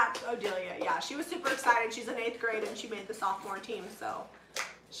congrats, Odelia. Yeah, she was super excited. She's in 8th grade and she made the sophomore team, so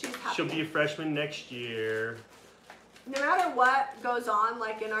she's happy. She'll be a freshman next year. No matter what goes on,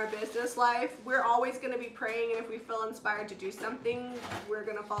 like in our business life, we're always going to be praying, and if we feel inspired to do something, we're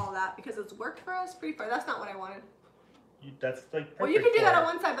going to follow that because it's worked for us pretty far. That's not what I wanted. That's like perfect. Well, you can do that on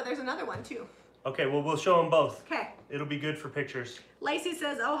one side, but there's another one too. Okay, well, we'll show them both. Okay. It'll be good for pictures. Lacey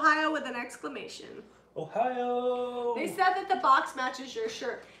says Ohio with an exclamation. Ohio. They said that the box matches your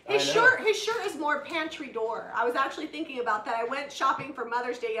shirt. His shirt is more pantry door. I was actually thinking about that. I went shopping for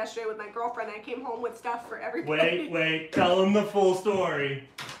Mother's Day yesterday with my girlfriend, and I came home with stuff for everybody. Wait, tell them the full story.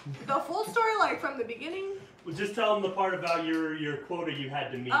 The full story, like from the beginning? Well, just tell them the part about your quota you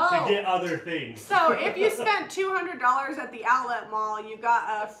had to meet to get other things. So if you spent $200 at the outlet mall, you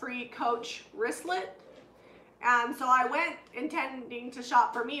got a free Coach wristlet. And so I went intending to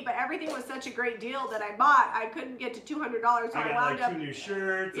shop for me, but everything was such a great deal that I bought. I couldn't get to $200, so I wound up 2 new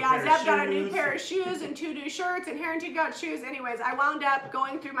shirts. Yeah, Zeb got a new pair of shoes and 2 new shirts, and Harrington got shoes. Anyways, I wound up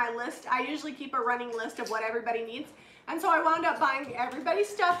going through my list. I usually keep a running list of what everybody needs. And so I wound up buying everybody's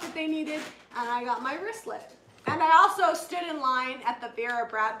stuff that they needed, and I got my wristlet. And I also stood in line at the Vera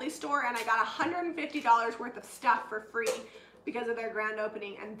Bradley store, and I got $150 worth of stuff for free because of their grand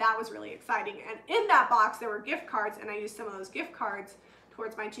opening, and that was really exciting. And in that box there were gift cards, and I used some of those gift cards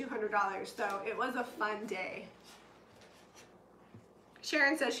towards my $200, so it was a fun day.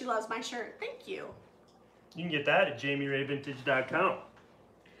 Sharon says she loves my shirt. Thank you. You can get that at jamirayvintage.com.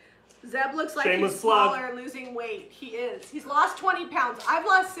 Zeb looks like Shameless he's smaller plug. and losing weight. He is. He's lost 20 pounds. I've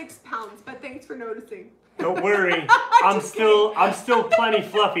lost 6 pounds, but thanks for noticing. Don't worry, I'm still plenty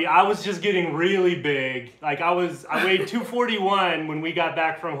fluffy. I was just getting really big. Like I weighed 241 when we got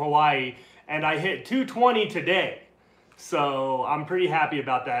back from Hawaii, and I hit 220 today. So I'm pretty happy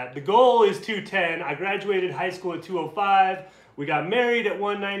about that. The goal is 210. I graduated high school at 205. We got married at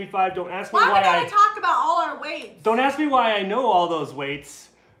 195. Don't ask me why we gotta talk about all our weights? Don't ask me why I know all those weights.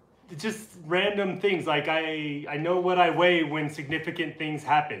 It's just random things. Like I know what I weigh when significant things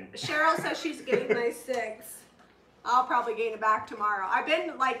happen. Cheryl says she's gained my 6. I'll probably gain it back tomorrow. I've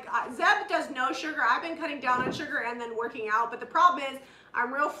been like, Zeb does no sugar. I've been cutting down on sugar and then working out. But the problem is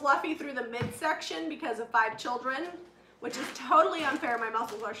I'm real fluffy through the midsection because of 5 children, which is totally unfair. My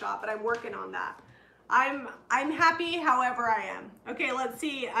muscles are shot, but I'm working on that. I'm happy however I am. Okay, let's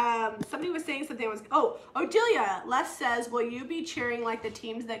see. Somebody was saying something was, Odelia, Les says, will you be cheering like the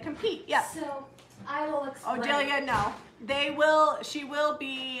teams that compete? Yes. So I will explain. Odelia, no. They will, she will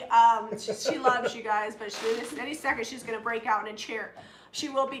be, she loves you guys, but any second she's gonna break out in a cheer. She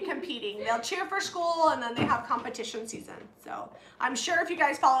will be competing. They'll cheer for school, and then they have competition season. So I'm sure if you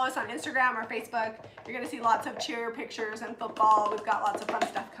guys follow us on Instagram or Facebook, you're gonna see lots of cheer pictures and football. We've got lots of fun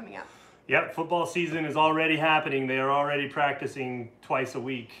stuff coming up. Yep, football season is already happening. They are already practicing twice a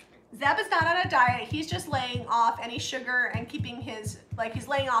week. Zeb is not on a diet. He's just laying off any sugar and keeping his, he's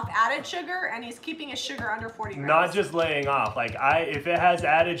laying off added sugar, and he's keeping his sugar under 40 grams. Not just laying off. Like if it has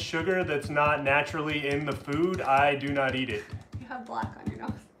added sugar that's not naturally in the food, I do not eat it. You have black on your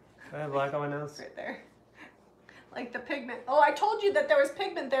nose. I have black on my nose? Right there. Like the pigment. Oh, I told you that there was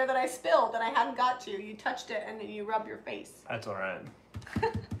pigment there that I spilled that I hadn't got to. You touched it and then you rubbed your face. That's all right.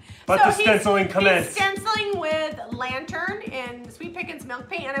 But so the stenciling commenced. He's stenciling with Lantern in Sweet Pickins milk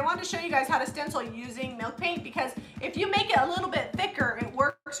paint, and I wanted to show you guys how to stencil using milk paint, because if you make it a little bit thicker, it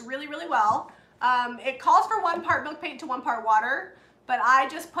works really, really well. It calls for 1 part milk paint to 1 part water, but I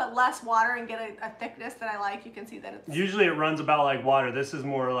just put less water and get a thickness that I like. You can see that it's... Usually it runs about like water. This is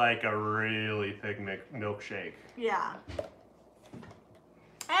more like a really thick milkshake. Yeah.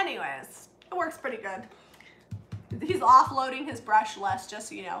 Anyways, it works pretty good. He's offloading his brush less, just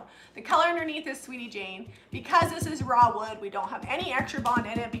so you know. The color underneath is Sweetie Jane. Because this is raw wood, we don't have any extra bond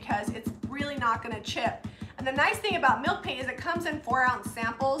in it because it's really not going to chip. And the nice thing about milk paint is it comes in 4-ounce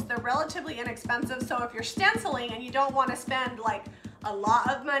samples. They're relatively inexpensive, so if you're stenciling and you don't want to spend like a lot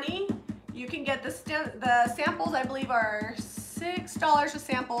of money, You can get the samples, I believe, are $6 a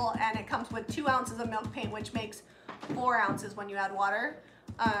sample, and it comes with 2 ounces of milk paint, which makes 4 ounces when you add water.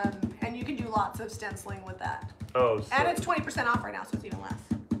 And you can do lots of stenciling with that. Oh, so. And it's 20% off right now, so it's even less.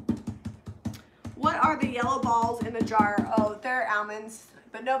 What are the yellow balls in the jar? Oh, they're almonds,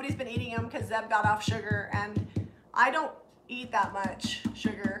 but nobody's been eating them because Zeb got off sugar, and I don't eat that much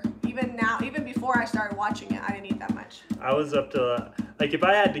sugar. Even now, even before I started watching it, I didn't eat that much. I was up to, like, if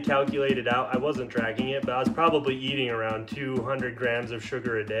I had to calculate it out, I wasn't tracking it, but I was probably eating around 200 grams of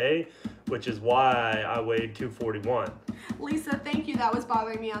sugar a day, which is why I weighed 241. Lisa, thank you. That was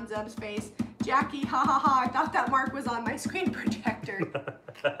bothering me on Zeb's face. Jackie, ha ha ha, I thought that mark was on my screen projector.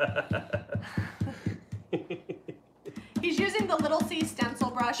 He's using the little C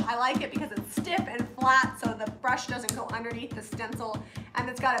stencil brush. I like it because it's stiff and flat, so the brush doesn't go underneath the stencil, and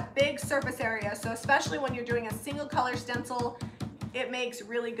it's got a big surface area, so especially when you're doing a single color stencil, it makes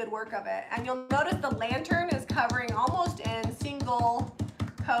really good work of it. And you'll notice the lantern is covering almost in single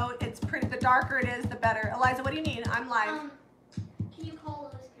coat. It's pretty, the darker it is, the better. Eliza, what do you need? I'm live. Can you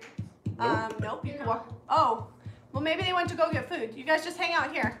call those parents? Nope, you can walk. Oh, well, maybe they went to go get food. You guys just hang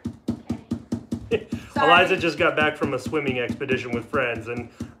out here. Sorry. Eliza just got back from a swimming expedition with friends, and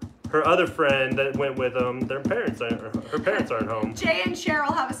her other friend that went with them, her parents aren't home. Jay and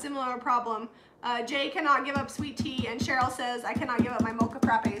Cheryl have a similar problem. Jay cannot give up sweet tea, and Cheryl says, I cannot give up my mocha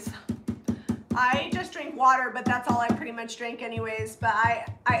frappes. I just drink water, but that's all I pretty much drink anyways. But I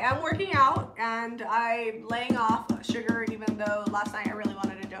am working out, and I'm laying off sugar, even though last night I really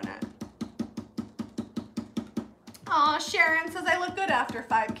wanted a donut. Aw, Sharon says I look good after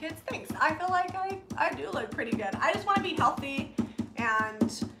 5 kids. Thanks. I feel like I do look pretty good. I just want to be healthy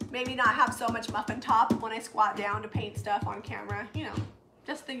and maybe not have so much muffin top when I squat down to paint stuff on camera. You know,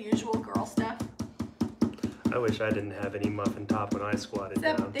 just the usual girl stuff. I wish I didn't have any muffin top when I squatted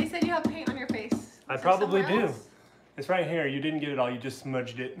down. They said you have paint on your face. I probably do. It's right here. You didn't get it all. You just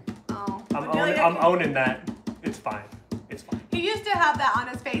smudged it. Oh. I'm owning that. It's fine. It's fine. He used to have that on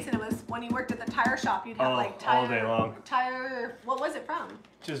his face, and it was when he worked at the tire shop. You'd have like tire, all day long. Tire. What was it from?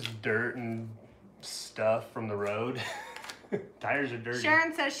 Just dirt and stuff from the road. Tires are dirty.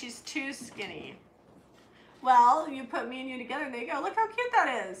 Sharon says she's too skinny. Well, you put me and you together, and there you go. Look how cute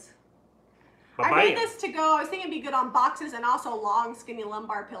that is. But I made this to go. I was thinking it'd be good on boxes and also long, skinny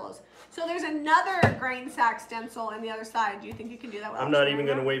lumbar pillows. So there's another grain sack stencil on the other side. Do you think you can do that? I'm not even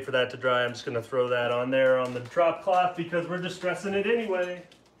going to wait for that to dry. I'm just going to throw that on there on the drop cloth because we're distressing it anyway.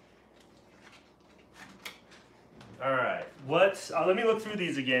 All right. Let me look through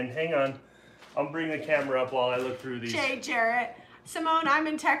these again. Hang on. I'll bring the camera up while I look through these. Jay Jarrett. Simone, I'm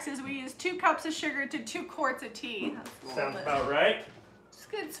in Texas. We use 2 cups of sugar to 2 quarts of tea. Sounds about right. It's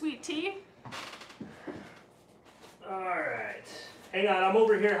good sweet tea. All right. Hang on, I'm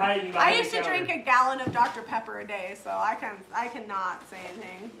over here hiding behind I used the to counter. drink a gallon of Dr. Pepper a day, so I cannot say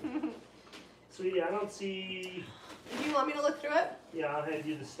anything. Sweetie, I don't see... Do you want me to look through it? Yeah, I'll hand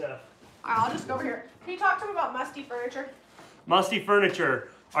you the stuff. All right, I'll just go over here. Can you talk to me about musty furniture? Musty furniture,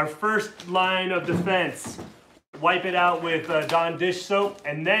 our first line of defense. Wipe it out with Dawn dish soap,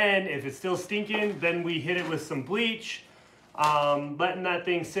 and then if it's still stinking, then we hit it with some bleach. Letting that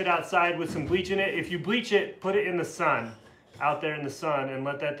thing sit outside with some bleach in it. If you bleach it, put it in the sun, out there in the sun, and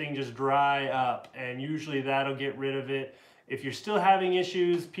let that thing just dry up, and usually that'll get rid of it. If you're still having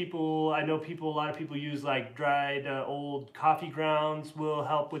issues, I know a lot of people use like dried old coffee grounds will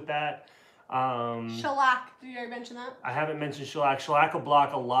help with that. Shellac, did you already mention that? I haven't mentioned shellac. Shellac will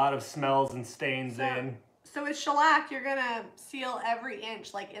block a lot of smells and stains in. So with shellac, you're gonna seal every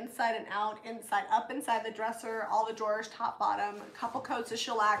inch, like inside and out, up inside the dresser, all the drawers, top, bottom. A couple coats of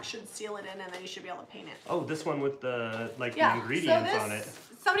shellac should seal it in, and then you should be able to paint it. Oh, this one with the the ingredients on it.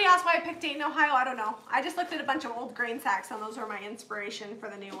 Somebody asked why I picked Dayton, Ohio. I don't know. I just looked at a bunch of old grain sacks, and those were my inspiration for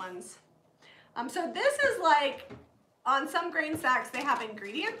the new ones. So this is like, on some grain sacks, they have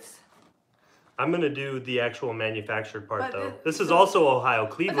ingredients. I'm going to do the actual manufactured part, though. This is also Ohio,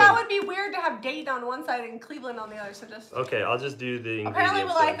 Cleveland. But that would be weird to have Dayton on one side and Cleveland on the other, so just... Okay, I'll just do the ingredients. Apparently we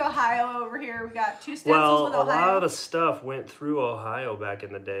like Ohio over here. We got 2 stencils with Ohio. Well, a lot of stuff went through Ohio back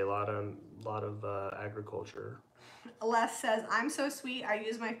in the day. A lot of agriculture. Les says, I'm so sweet, I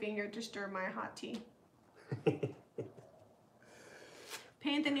use my finger to stir my hot tea.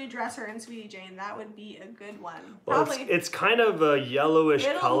 Paint the new dresser in Sweetie Jane. That would be a good one. Well, it's kind of a yellowish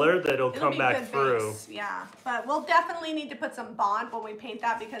color that'll come back through. Base, yeah, but we'll definitely need to put some Bond when we paint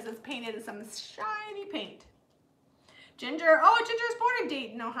that because it's painted in some shiny paint. Ginger, Ginger's born in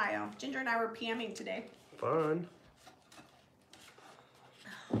Dayton, Ohio. Ginger and I were PMing today. Fun.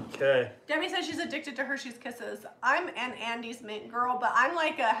 Okay. Debbie says she's addicted to Hershey's Kisses. I'm an Andy's mint girl, but I'm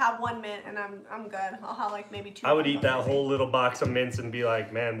like a have one mint and I'm good. I'll have like maybe 2. I would eat that whole little box of mints and be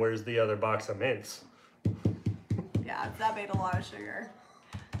like, man, where's the other box of mints? Yeah, that made a lot of sugar.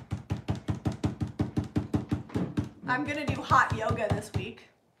 I'm gonna do hot yoga this week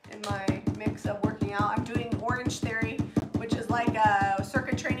in my mix of working out. I'm doing Orange Theory, which is like a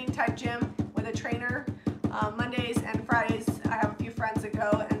circuit training type gym with a trainer. Mondays and Fridays, I have a few friends that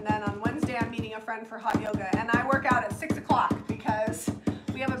go, and then on Wednesday, I'm meeting a friend for hot yoga. And I work out at 6 o'clock because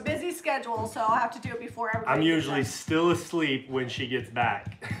we have a busy schedule, so I'll have to do it before everybody. I'm usually still asleep when she gets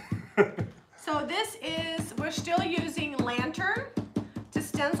back. So this is, we're still using Lantern to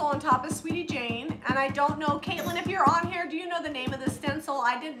stencil on top of Sweetie Jane. And I don't know, Caitlin, if you're on here, do you know the name of the stencil?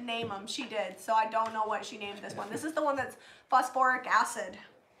 I didn't name them, she did, so I don't know what she named this one. This is the one that's phosphoric acid.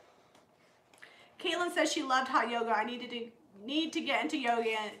 Caitlin says she loved hot yoga. I need to get into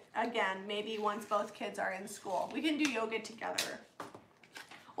yoga again, maybe once both kids are in school. We can do yoga together.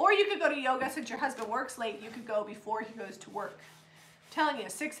 Or you could go to yoga since your husband works late. You could go before he goes to work. I'm telling you,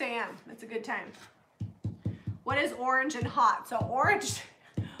 6 a.m. It's a good time. What is orange and hot? So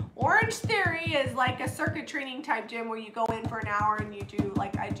Orange Theory is like a circuit training type gym where you go in for an hour and you do,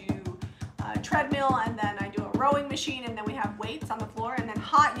 like I do a treadmill, and then I do a rowing machine, and then we have weights on the floor. And then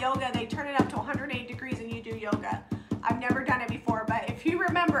hot yoga, they turn it up to 108 degrees and you do yoga. I've never done it before, but if you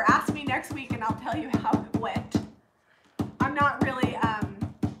remember, ask me next week and I'll tell you how it went. I'm not really,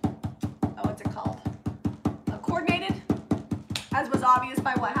 what's it called? Coordinated, as was obvious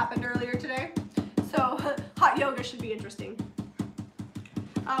by what happened earlier today. So hot yoga should be interesting.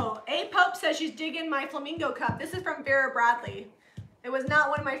 Oh, A Pope says she's digging my flamingo cup. This is from Vera Bradley. It was not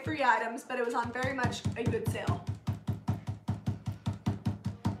one of my free items, but it was on very much a good sale.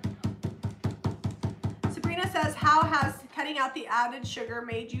 Sabrina says, how has cutting out the added sugar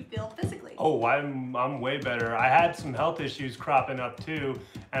made you feel physically? Oh, I'm way better. I had some health issues cropping up too,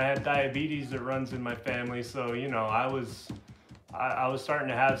 and I had diabetes that runs in my family, so you know, I was starting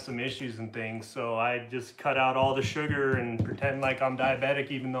to have some issues and things, so I just cut out all the sugar and pretend like I'm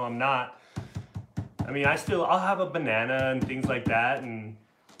diabetic even though I'm not. I mean, I'll have a banana and things like that,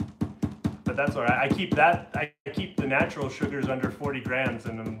 but that's all right. I keep the natural sugars under 40 grams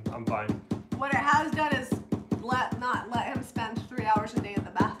and I'm fine. What it has done is not let him spend 3 hours a day in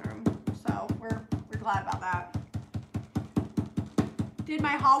the bathroom, so we're glad about that. Did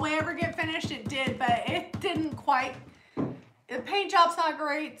my hallway ever get finished? It did, but it didn't quite. The paint job's not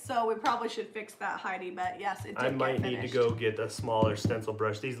great, so we probably should fix that, Heidi, but yes, it did I might need to go get a smaller stencil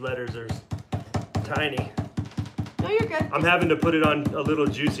brush. These letters are tiny. No, you're good. I'm having to put it on a little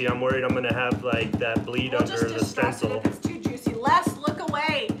juicy. I'm worried I'm gonna have like that bleed under the stencil. If it's too juicy. Les, look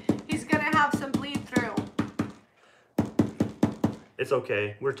away. He's gonna have some bleed through. It's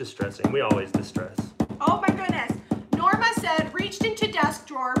okay. We're distressing. We always distress. Oh my goodness. Norma said, reached into desk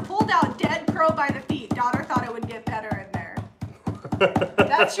drawer, pulled out dead crow by the feet. Daughter thought it would get better in there.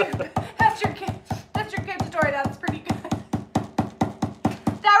 That's your kid's story. That's pretty good.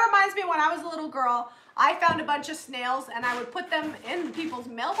 That reminds me, when I was a little girl, I found a bunch of snails and I would put them in people's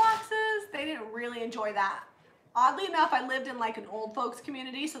mailboxes. They didn't really enjoy that. Oddly enough, I lived in like an old folks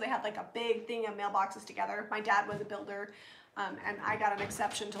community, so they had like a big thing of mailboxes together. My dad was a builder, and I got an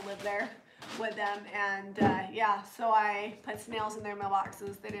exception to live there with them. And yeah, so I put snails in their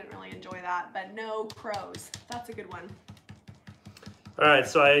mailboxes. They didn't really enjoy that, but no crows. That's a good one. All right,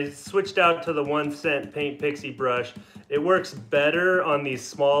 so I switched out to the 1 cent Paint Pixie brush. It works better on these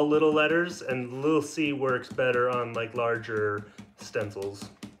small little letters, and little C works better on like larger stencils.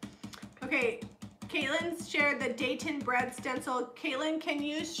 Okay, Caitlin shared the Dayton bread stencil. Caitlin, can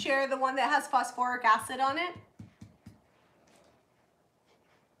you share the one that has phosphoric acid on it?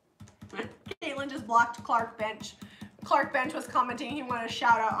 Caitlin just blocked Clark Bench. Clark Bench was commenting he wanted a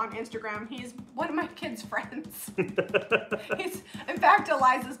shout out on Instagram. He's one of my kids' friends. In fact,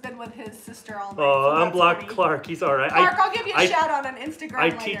 Eliza's been with his sister all night. Oh, so unblocked funny. Clark. He's all right. Clark, I'll give you a shout out on Instagram I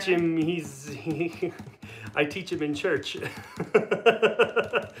later. teach him. I teach him in church. Okay,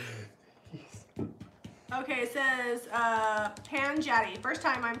 it says, Pan Jatty, first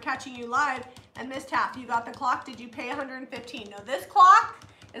time I'm catching you live and missed half. You got the clock. Did you pay $115? No, this clock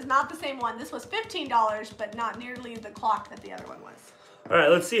is not the same one. This was $15, but not nearly the clock that the other one was. All right,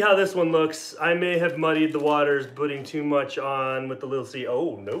 let's see how this one looks. I may have muddied the waters putting too much on with the little C.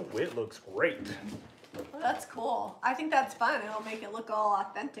 Oh, no, it looks great. Well, that's cool. I think that's fun. It'll make it look all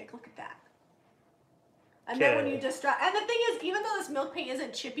authentic. Look at that. And then when you just and the thing is, even though this milk paint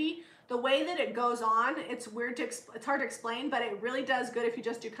isn't chippy, the way that it goes on, it's weird to it's hard to explain, but it really does good if you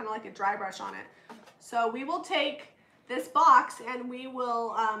just do kind of like a dry brush on it. So we will take this box, and we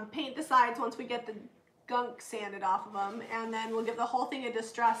will paint the sides once we get the gunk sanded off of them, and then we'll give the whole thing a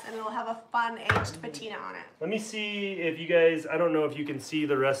distress, and it'll have a fun aged patina on it. Let me see if you guys, I don't know if you can see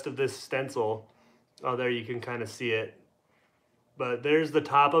the rest of this stencil. Oh, there you can kind of see it. But there's the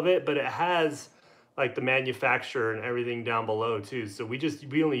top of it, but it has like the manufacturer and everything down below too. So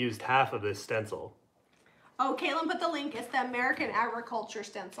we only used half of this stencil. Oh, Caitlin put the link. It's the American Agriculture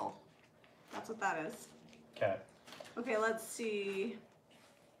stencil. That's what that is. Okay. Okay, let's see.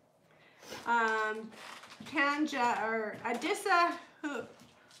 Adissa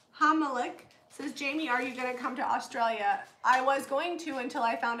Hamalik says, Jamie, are you going to come to Australia? I was going to until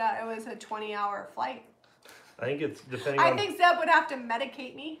I found out it was a 20-hour flight. I think it's depending I on... think Zeb would have to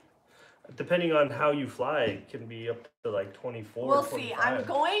medicate me. Depending on how you fly, it can be up to like 24, We'll 25.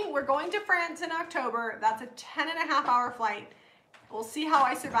 see. We're going to France in October. That's a 10.5-hour flight. We'll see how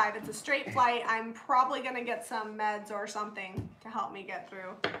I survive. It's a straight flight. I'm probably going to get some meds or something to help me get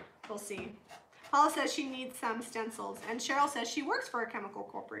through. We'll see. Paula says she needs some stencils. And Cheryl says she works for a chemical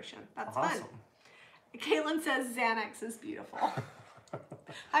corporation. That's awesome. fun. Caitlin says Xanax is beautiful.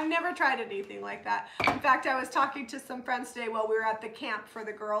 I've never tried anything like that. In fact, I was talking to some friends today while we were at the camp for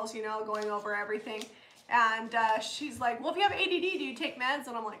the girls, you know, going over everything. And she's like, well, if you have ADD, do you take meds?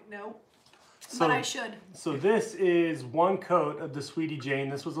 And I'm like, no. But I should. So this is one coat of the Sweetie Jane.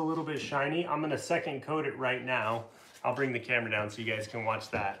 This was a little bit shiny. I'm going to second coat it right now. I'll bring the camera down so you guys can watch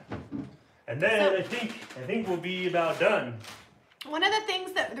that. And then I think we'll be about done. One of the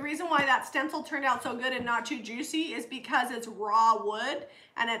things the reason why that stencil turned out so good and not too juicy is because it's raw wood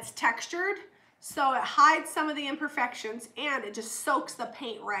and it's textured. So it hides some of the imperfections and it just soaks the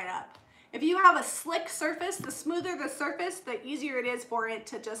paint right up. If you have a slick surface, the smoother the surface, the easier it is for it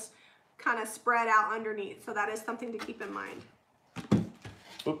to just kind of spread out underneath. So that is something to keep in mind.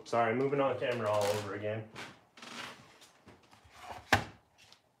 Oops, sorry, moving on camera all over again.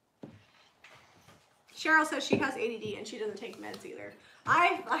 Cheryl says she has ADD and she doesn't take meds either.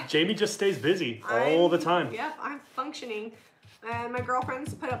 Jamie just stays busy all the time. Yep, I'm functioning. And my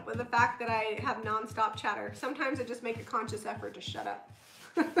girlfriends put up with the fact that I have nonstop chatter. Sometimes I just make a conscious effort to shut up.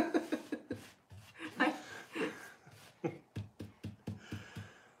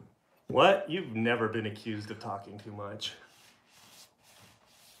 What? You've never been accused of talking too much.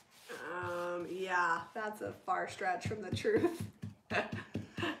 Yeah, that's a far stretch from the truth.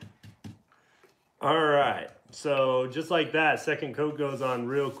 All right, so just like that, second coat goes on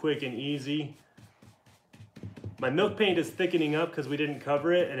real quick and easy. My milk paint is thickening up because we didn't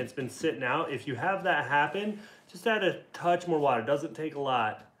cover it and it's been sitting out. If you have that happen, just add a touch more water. It doesn't take a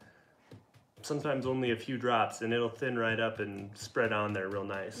lot. Sometimes only a few drops and it'll thin right up and spread on there real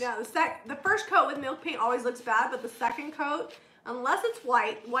nice. Yeah, the first coat with milk paint always looks bad, but the second coat, unless it's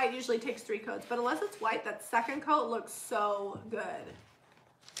white usually takes 3 coats, but unless it's white, that second coat looks so good.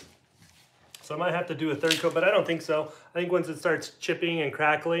 So I might have to do a third coat, but I don't think so. I think once it starts chipping and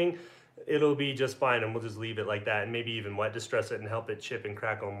crackling, it'll be just fine and we'll just leave it like that and maybe even wet distress it and help it chip and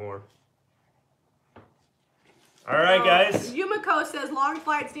crackle more. All right, guys. Yumiko says long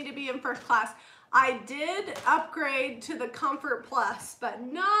flights need to be in first class. I did upgrade to the Comfort Plus, but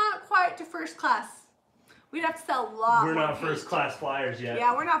not quite to first class. We'd have to sell a lot more. We're not first class flyers yet.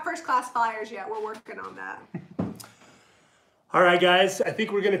 Yeah, we're not first class flyers yet. We're working on that. All right, guys, I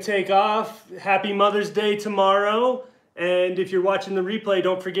think we're gonna take off. Happy Mother's Day tomorrow. And if you're watching the replay,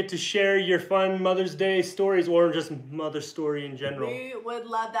 don't forget to share your fun Mother's Day stories or just Mother's story in general. We would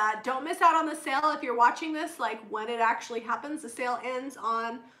love that. Don't miss out on the sale if you're watching this, like when it actually happens. The sale ends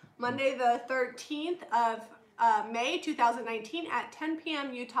on Monday the 13th of May 2019 at 10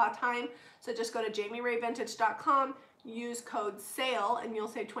 p.m. Utah time. So just go to jamirayvintage.com, use code SALE, and you'll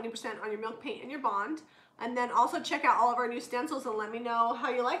save 20% on your milk paint and your bond. And then also check out all of our new stencils and let me know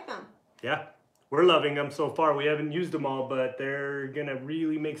how you like them. Yeah, we're loving them so far. We haven't used them all, but they're gonna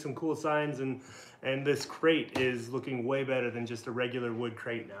really make some cool signs, and this crate is looking way better than just a regular wood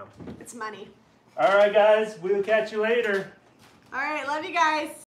crate now. It's money. All right, guys, we'll catch you later. All right, love you guys.